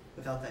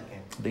 without that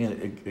game. I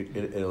think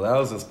it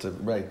allows us to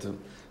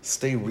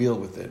stay real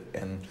with it.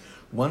 And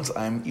once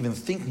I'm even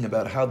thinking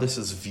about how this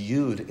is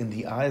viewed in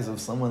the eyes of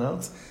someone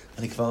else,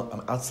 and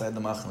I'm outside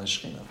the Machaneh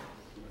Shechina.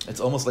 It's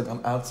almost like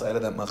I'm outside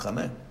of that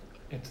Machaneh.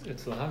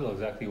 It's lahavdil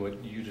exactly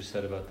what you just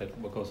said about that.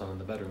 What goes on in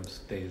the bedroom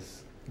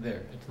stays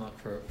there. It's not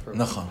for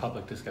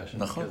public discussion.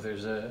 Because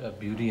there's a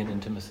beauty and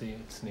intimacy.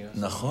 It's neos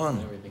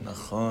and everything.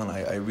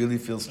 I really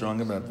feel strong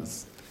about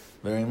this,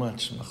 very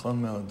much. Nachon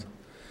meod.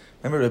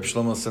 Remember Reb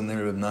Shlomo said to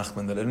Reb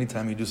Nachman that any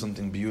time you do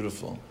something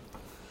beautiful,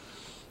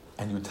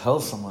 and you tell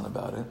someone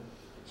about it,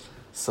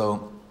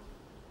 so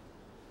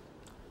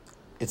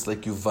it's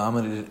like you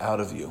vomited it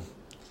out of you.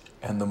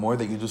 And the more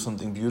that you do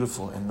something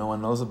beautiful and no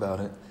one knows about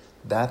it,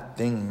 that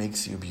thing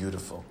makes you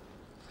beautiful.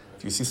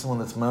 If you see someone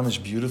that's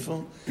mamish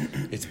beautiful,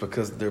 it's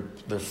because they're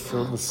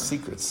filled with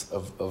secrets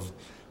of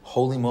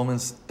holy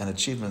moments and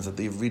achievements that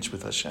they've reached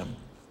with Hashem.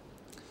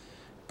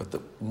 But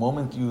the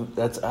moment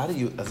that's out of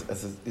you,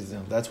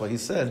 that's why he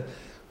said,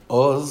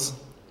 Oz,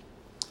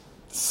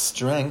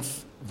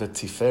 strength,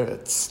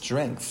 v'tiferet,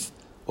 strength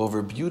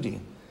over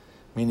beauty.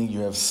 Meaning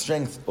you have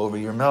strength over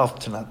your mouth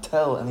to not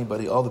tell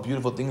anybody all the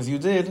beautiful things you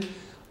did.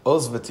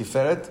 Oz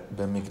v'tiferet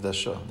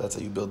b'mikdasho. That's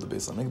how you build the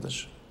Beis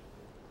HaMikdash.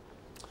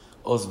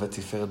 Oz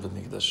v'tiferet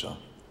b'mikdasho.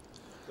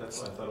 That's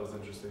why I thought it was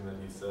interesting that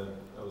he said,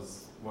 I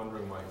was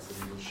wondering why he said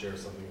you would share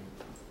something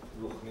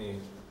ruchni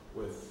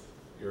with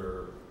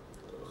your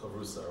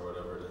chavrusa or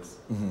whatever it is,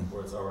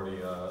 where it's already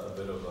a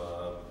bit of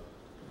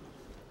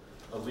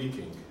a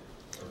leaking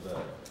of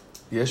that.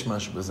 Yesh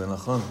mashu b'zeh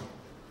nachon.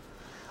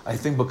 I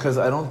think because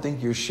I don't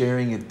think you're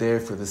sharing it there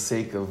for the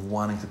sake of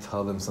wanting to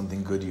tell them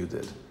something good you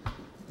did.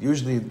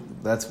 Usually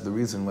that's the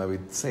reason why we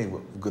say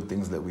good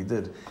things that we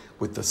did.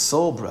 With the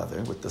soul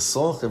brother, with the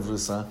soul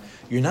chavrusa,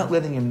 you're not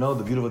letting him know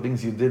the beautiful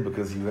things you did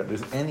because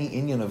there's any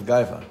inyan of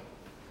gaiva.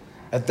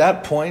 At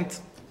that point,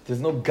 there's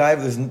no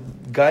gaiva.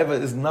 Gaiva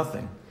is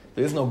nothing.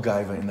 There is no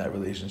gaiva in that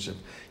relationship.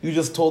 You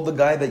just told the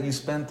guy that you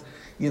spent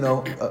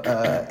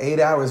 8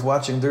 hours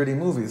watching dirty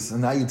movies,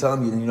 and now you tell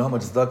him, you know how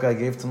much tzedakah I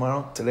gave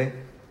today?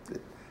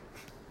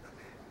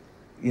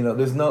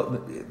 There's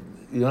no,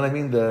 you know what I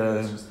mean?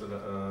 It's just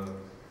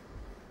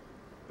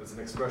it's an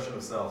expression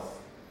of self.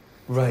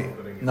 Right.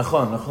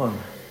 Nachon.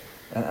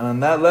 And on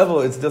that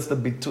level, it's just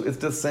it's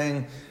just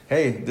saying,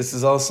 hey, this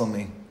is also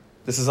me.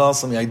 This is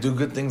also me. I do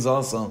good things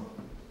also.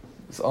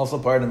 It's also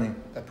part of me.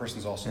 That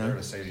person's also there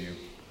to say to you,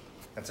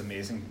 that's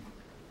amazing.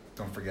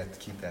 Don't forget to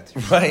keep that to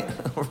Right.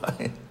 yourself.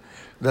 Right.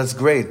 That's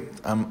great.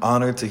 I'm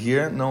honored to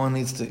hear. No one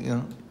needs to,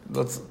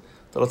 don't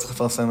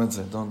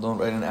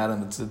write an ad on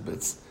the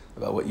tidbits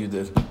about what you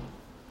did.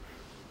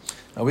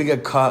 Now we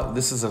get caught,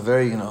 this is a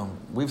very,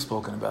 we've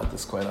spoken about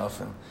this quite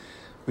often.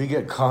 We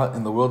get caught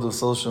in the world of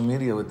social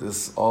media with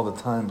this all the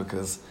time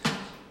because,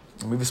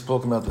 and we've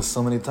spoken about this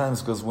so many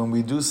times, because when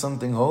we do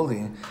something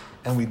holy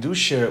and we do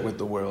share it with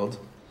the world,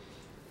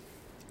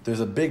 there's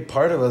a big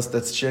part of us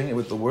that's sharing it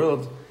with the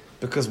world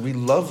because we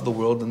love the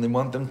world and they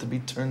want them to be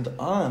turned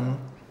on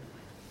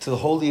to the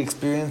holy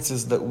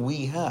experiences that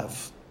we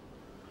have.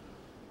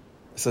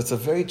 So it's a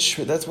very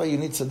that's why you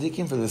need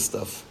tzaddikim for this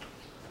stuff.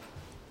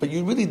 But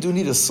you really do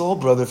need a soul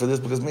brother for this,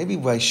 because maybe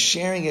by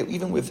sharing it,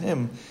 even with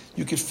him,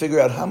 you could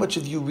figure out how much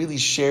of you really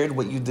shared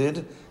what you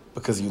did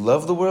because you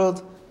love the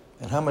world,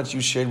 and how much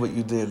you shared what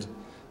you did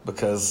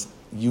because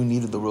you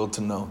needed the world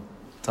to know.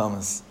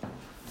 Thomas.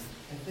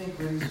 I think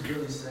what he's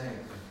really saying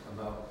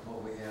about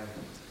what we have,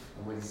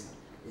 and it's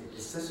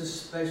such a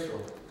special,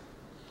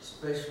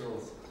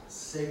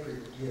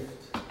 sacred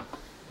gift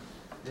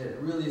that it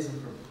really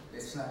isn't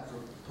it's not for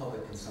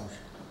public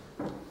consumption.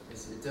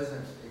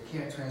 It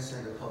can't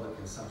transcend to public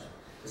consumption.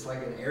 It's like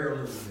an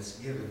heirloom that's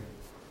given.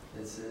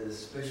 It's a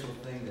special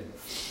thing that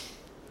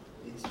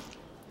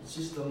it's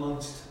just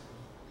amongst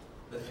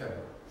the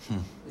chevra.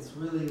 It's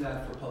really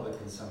not for public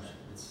consumption.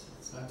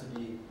 It's not to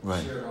be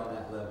shared on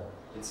that level.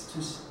 It's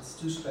too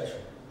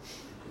special.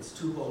 It's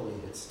too holy.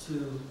 It's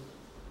too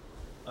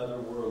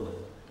otherworldly.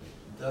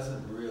 It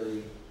doesn't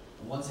really.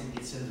 Once it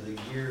gets into the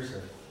gears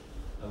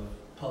of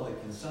public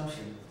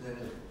consumption, then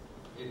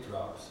it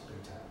drops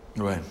big time.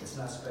 Right. It's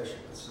not special.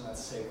 It's not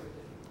sacred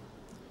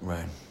anymore.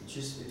 Right. It's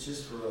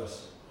just for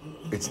us.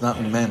 It's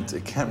not meant.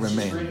 It can't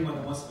remain. It's for anyone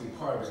that wants to be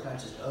part of it. It's not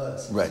just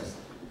us. Right.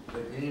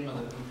 But anyone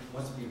that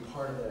wants to be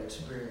part of that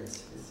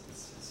experience,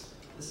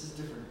 this is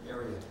a different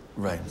area.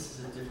 Right. This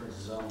is a different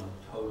zone,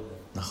 totally.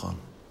 Nachon.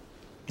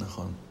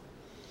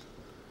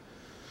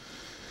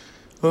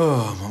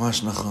 Oh,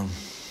 mamash nachon.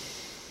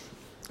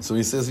 So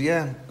he says,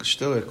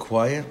 still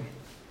quiet.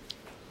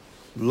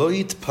 Lo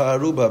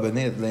yitparu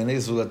b'nei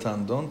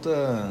zulatan.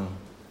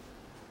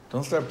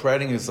 Don't start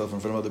priding yourself in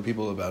front of other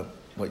people about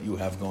what you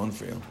have going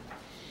for you.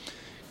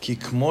 כי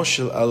כמו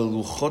שעל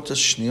לוחות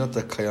השניות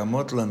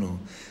הקיימות לנו,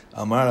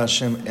 אמר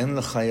השם, אין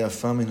לך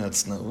יפה מן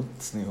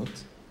הצניעות.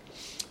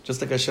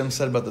 Just like Hashem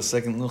said about the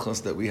second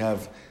luchos that we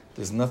have,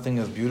 there's nothing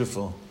as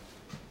beautiful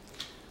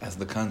as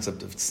the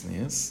concept of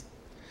tznius.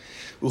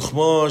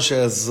 וכמו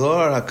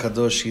שהזוהר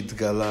הקדוש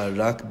התגלה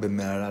רק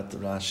במערת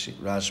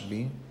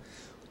רשב"י,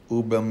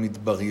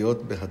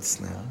 ובמדבריות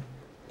בהצנעה.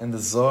 And the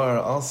Zohar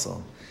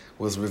also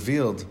was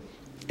revealed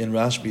in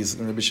Rashbi's,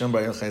 in Rabbi Shimon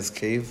Bar Yochai's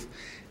cave,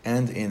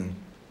 and in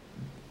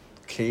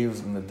caves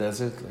in the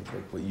desert, like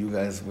what you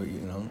guys were,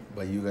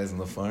 by you guys in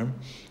the farm,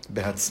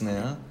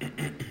 behatznea,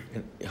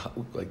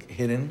 like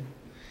hidden.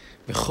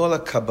 Bechol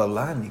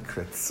HaKabbalah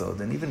nikret sod,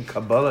 and even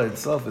Kabbalah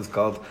itself is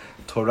called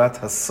Torat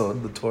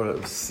HaSod, the Torah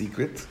of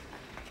secret.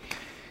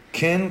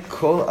 Ken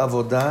kol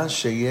avoda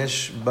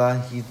sheyesh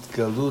ba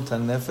hitgalut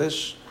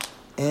hanefesh,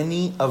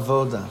 any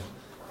avoda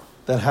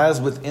that has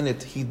within it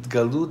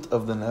hitgalut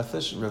of the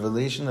nefesh,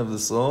 revelation of the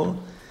soul,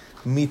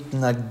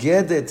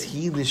 mitnagedet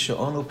hi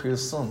lisho'onu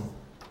pirsum.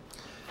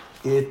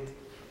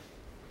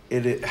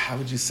 It, how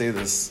would you say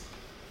this?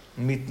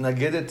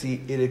 Mitnagedet hi,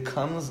 it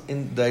comes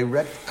in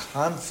direct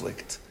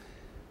conflict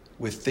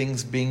with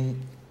things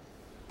being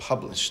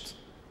published.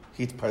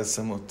 Hit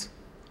parsamut.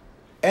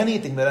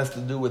 Anything that has to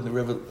do with the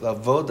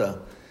avoda,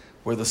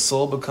 where the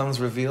soul becomes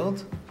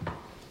revealed,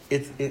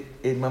 it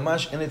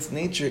mamash in its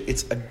nature,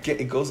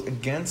 it goes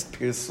against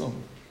pirsum,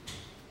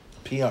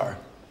 PR,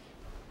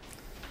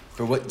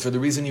 for the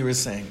reason you were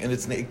saying, and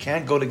it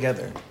can't go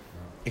together.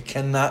 It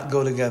cannot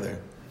go together.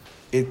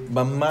 It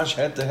mamash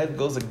head to head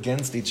goes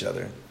against each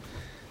other.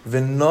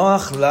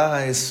 V'noach la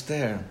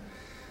ha'ester.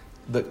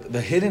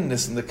 The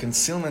hiddenness and the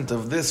concealment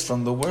of this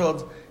from the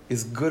world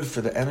is good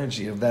for the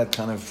energy of that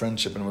kind of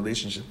friendship and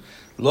relationship.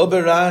 Lo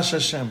berash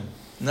Hashem,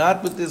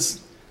 not with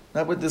this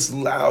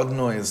loud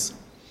noise.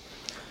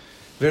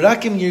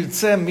 V'rakim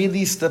yirtzeh mi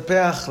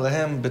listapeach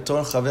lahem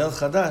betor chaver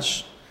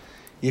chadash,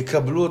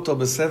 yekablu oto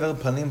besever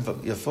panim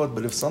yafot.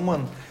 But if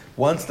someone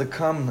wants to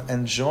come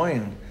and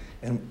join,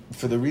 and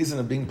for the reason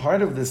of being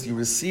part of this, you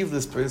receive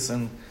this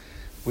person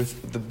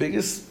with the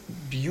biggest,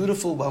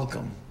 beautiful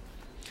welcome.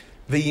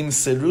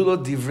 V'yimseru lo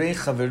divrei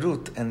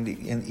chaverut, and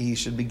he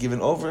should be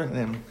given over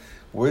him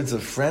words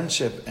of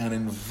friendship and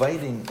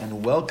inviting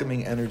and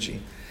welcoming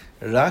energy.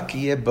 Rak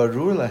yeh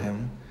barur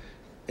lahem,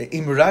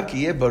 im rak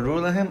yeh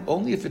barur lahem,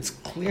 only if it's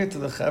clear to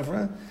the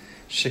chavra,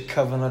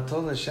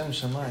 shekavanato l'shem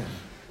shamayim.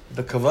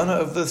 The kavana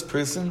of this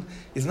person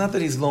is not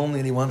that he's lonely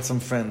and he wants some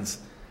friends,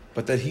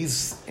 but that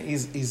he's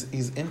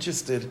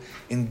interested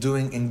in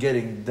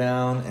getting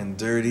down and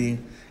dirty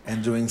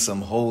and doing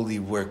some holy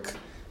work,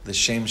 the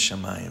shem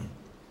shamayim.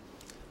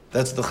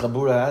 That's the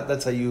chabura.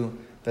 That's how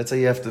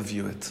you have to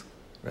view it,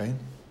 right?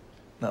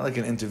 Not like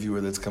an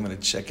interviewer that's coming to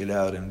check it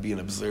out and be an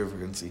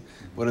observer and see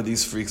what are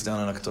these freaks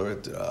down on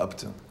Aktorah up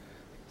to.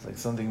 It's like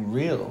something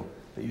real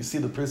that you see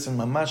the person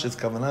mamash is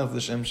kavanah of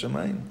the shem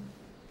shamayim.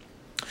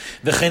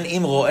 וכן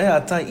אם רואה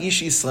אתה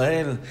איש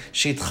ישראל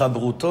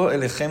שהתחברותו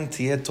אליכם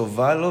תהיה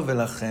טובה לו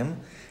ולכם,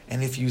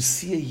 and if you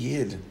see a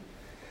yid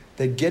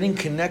that getting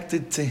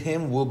connected to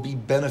him will be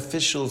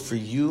beneficial for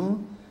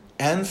you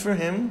and for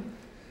him,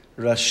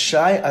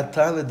 rashai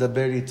ata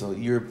ledaber ito,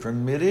 you're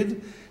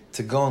permitted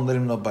to go and let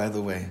him know, by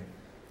the way,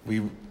 we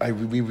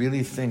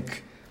really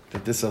think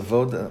that this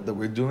avoda that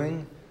we're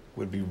doing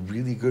would be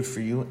really good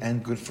for you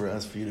and good for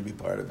us, for you to be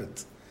part of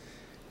it.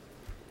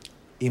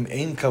 Im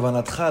ein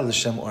kavanatcha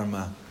l'shem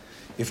orma.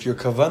 If your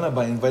kavana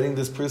by inviting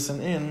this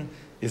person in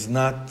is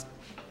not,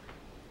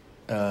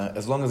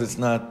 as long as it's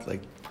not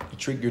like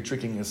you're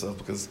tricking yourself,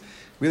 because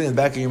really in the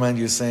back of your mind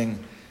you're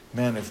saying,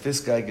 man, if this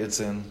guy gets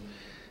in,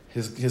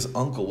 his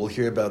uncle will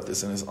hear about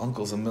this, and his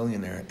uncle's a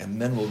millionaire,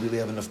 and then we'll really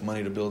have enough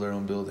money to build our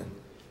own building.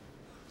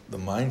 The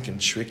mind can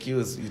trick you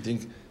as you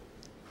think.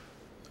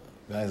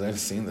 Guys, I've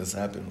seen this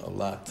happen a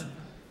lot.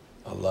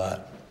 Oh,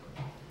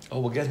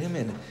 we'll get him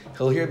in.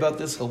 He'll hear about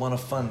this, he'll want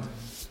to fund.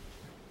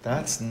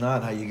 That's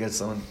not how you get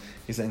someone.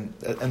 He's saying,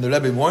 and the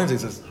Rebbe warns, he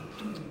says,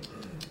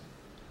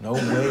 no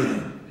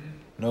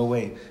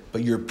way.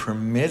 But you're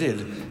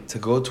permitted to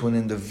go to an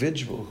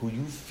individual who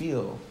you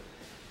feel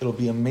it'll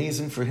be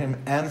amazing for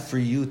him and for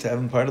you to have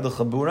him part of the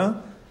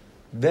chabura,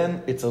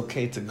 then it's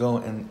okay to go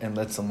and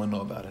let someone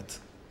know about it.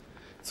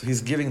 So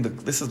he's giving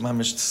this is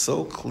mamish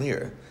so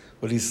clear,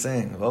 what he's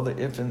saying, of all the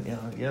if and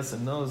yes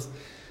and no's,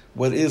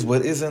 what is,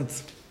 what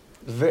isn't.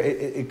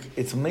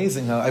 It's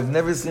amazing how I've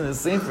never seen a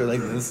sefer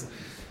like this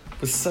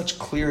with such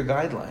clear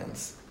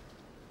guidelines.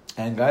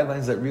 And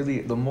guidelines that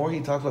really, the more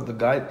he talks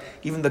about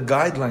even the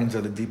guidelines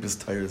are the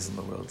deepest Torahs in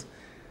the world.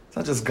 It's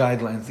not just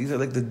guidelines, these are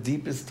like the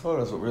deepest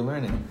Torahs, what we're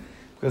learning.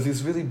 Because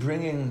he's really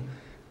bringing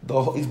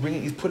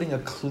he's putting a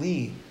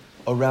kli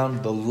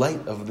around the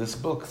light of this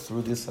book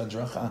through this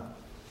hadracha.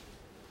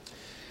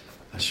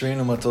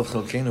 Ashreinu matov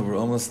chalkeinu, we're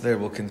almost there.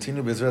 We'll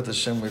continue B'ezrat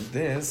Hashem with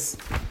this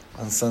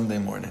on Sunday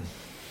morning.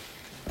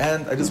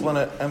 And I just want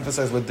to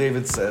emphasize what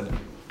David said.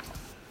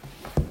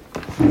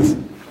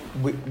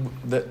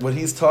 What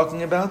he's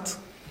talking about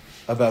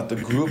the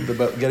group,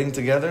 about getting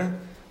together,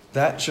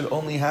 that should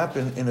only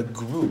happen in a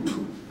group.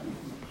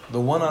 The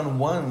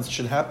one-on-ones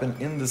should happen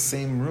in the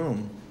same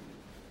room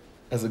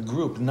as a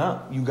group.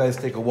 Not you guys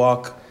take a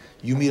walk,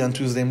 you meet on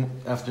Tuesday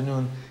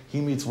afternoon, he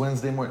meets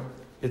Wednesday morning.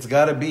 It's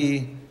got to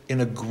be in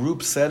a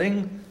group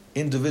setting,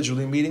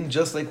 individually meeting,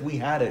 just like we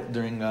had it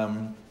during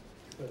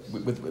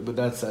with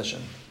that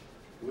session.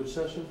 Which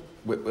session?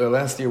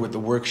 Last year with the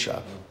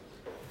workshop.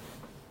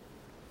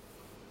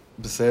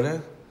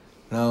 Beseder?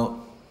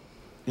 Now,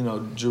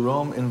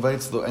 Jerome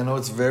invites I know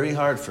it's very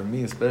hard for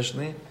me,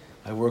 especially.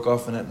 I work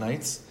often at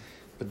nights.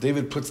 But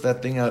David puts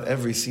that thing out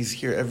he's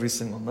here every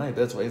single night.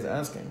 That's why he's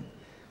asking.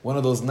 One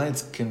of those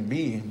nights can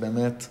be,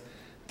 Bemet,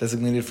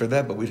 designated for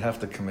that, but we'd have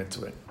to commit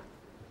to it.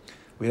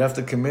 We'd have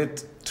to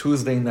commit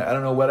Tuesday night, I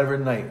don't know, whatever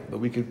night, but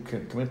we could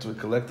commit to it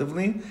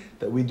collectively,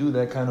 that we do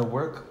that kind of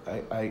work.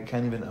 I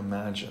can't even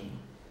imagine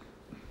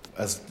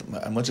as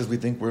much as we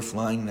think we're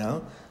flying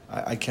now,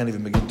 I can't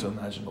even begin to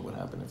imagine what would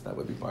happen if that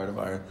would be part of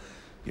our,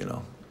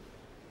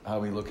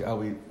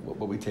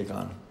 what we take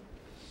on.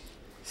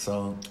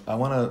 So I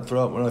want to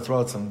throw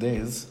out some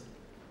days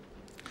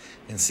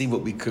and see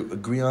what we could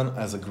agree on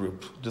as a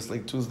group. Just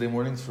like Tuesday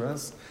mornings for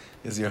us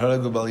is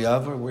Yerharag Bal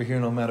Yavar. We're here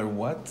no matter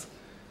what.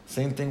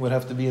 Same thing would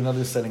have to be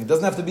another setting. It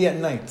doesn't have to be at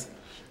night,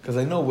 because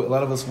I know a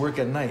lot of us work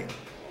at night.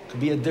 It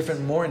could be a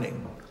different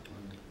morning.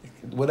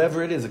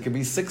 Whatever it is, it could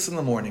be 6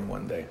 a.m.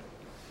 one day.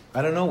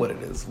 I don't know what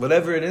it is.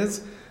 Whatever it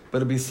is, but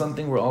it'd be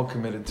something we're all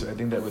committed to. I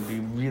think that would be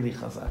really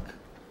chazak.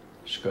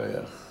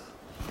 Shkoyach.